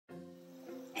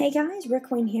Hey guys,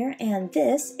 BrickQueen here, and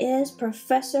this is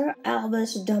Professor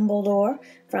Albus Dumbledore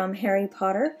from Harry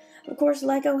Potter. Of course,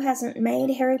 LEGO hasn't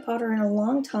made Harry Potter in a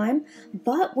long time,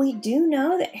 but we do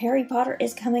know that Harry Potter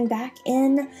is coming back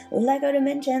in LEGO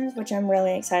Dimensions, which I'm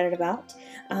really excited about.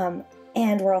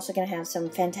 And we're also going to have some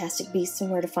fantastic beasts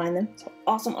and where to find them. So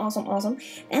awesome, awesome, awesome.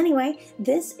 Anyway,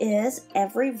 this is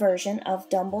every version of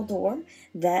Dumbledore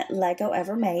that LEGO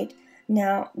ever made.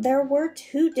 Now, there were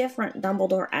two different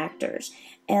Dumbledore actors,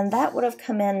 and that would have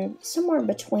come in somewhere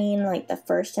between like the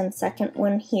first and second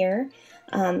one here,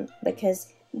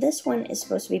 because this one is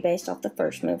supposed to be based off the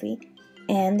first movie,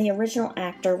 and the original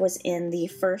actor was in the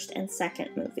first and second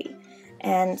movie.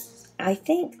 And I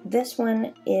think this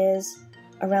one is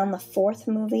around the fourth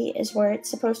movie is where it's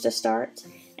supposed to start,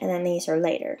 and then these are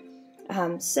later.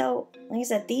 So, like I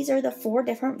said, these are the four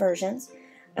different versions.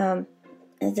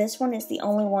 This one is the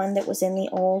only one that was in the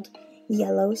old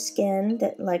yellow skin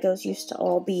that Legos used to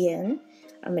all be in.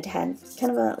 It had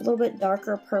kind of a little bit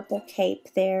darker purple cape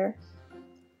there,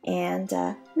 and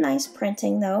nice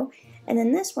printing though. And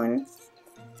then this one,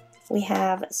 we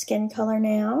have skin color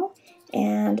now,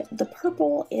 and the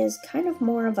purple is kind of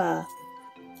more of a,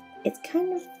 it's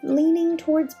kind of leaning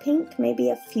towards pink, maybe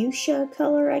a fuchsia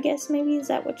color, I guess, maybe, is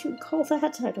that what you would call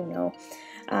that? I don't know,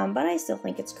 but I still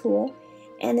think it's cool.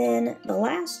 And then the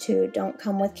last two don't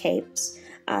come with capes.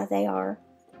 They are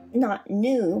not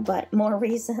new, but more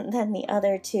recent than the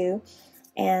other two.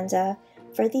 And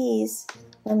for these,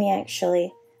 let me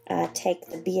actually take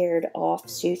the beard off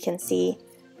so you can see,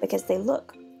 because they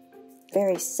look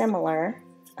very similar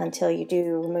until you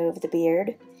do remove the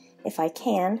beard, if I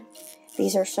can.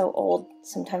 These are so old,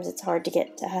 sometimes it's hard to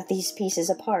get these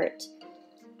pieces apart.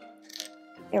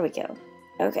 There we go.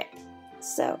 Okay,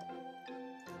 so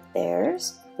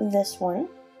there's this one.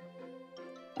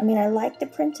 I mean, I like the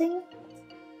printing.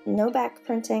 No back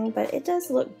printing, but it does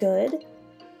look good.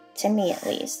 To me, at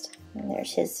least. And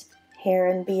there's his hair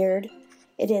and beard.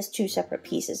 It is two separate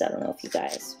pieces. I don't know if you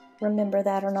guys remember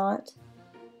that or not.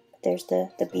 There's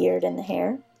the beard and the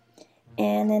hair.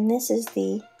 And then this is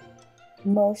the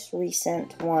most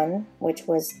recent one, which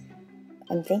was,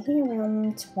 I'm thinking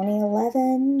around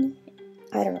 2011.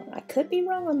 I don't know. I could be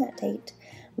wrong on that date.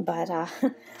 But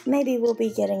maybe we'll be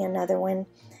getting another one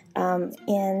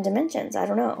in Dimensions. I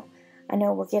don't know. I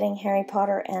know we're getting Harry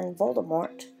Potter and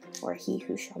Voldemort, or He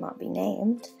Who Shall Not Be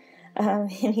Named.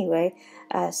 Anyway,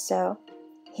 so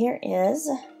here is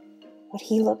what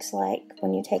he looks like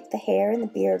when you take the hair and the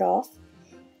beard off.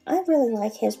 I really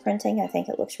like his printing. I think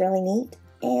it looks really neat.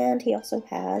 And he also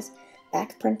has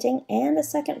back printing and a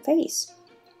second face.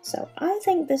 So I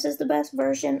think this is the best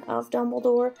version of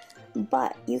Dumbledore,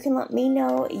 but you can let me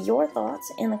know your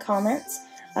thoughts in the comments.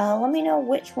 Let me know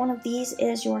which one of these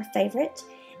is your favorite,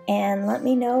 and let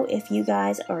me know if you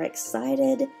guys are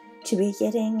excited to be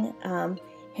getting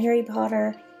Harry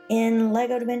Potter in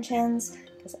LEGO Dimensions,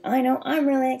 because I know I'm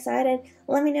really excited.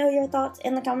 Let me know your thoughts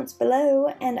in the comments below,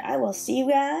 and I will see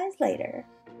you guys later.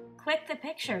 Click the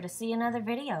picture to see another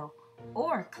video,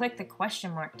 or click the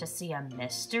question mark to see a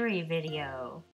mystery video.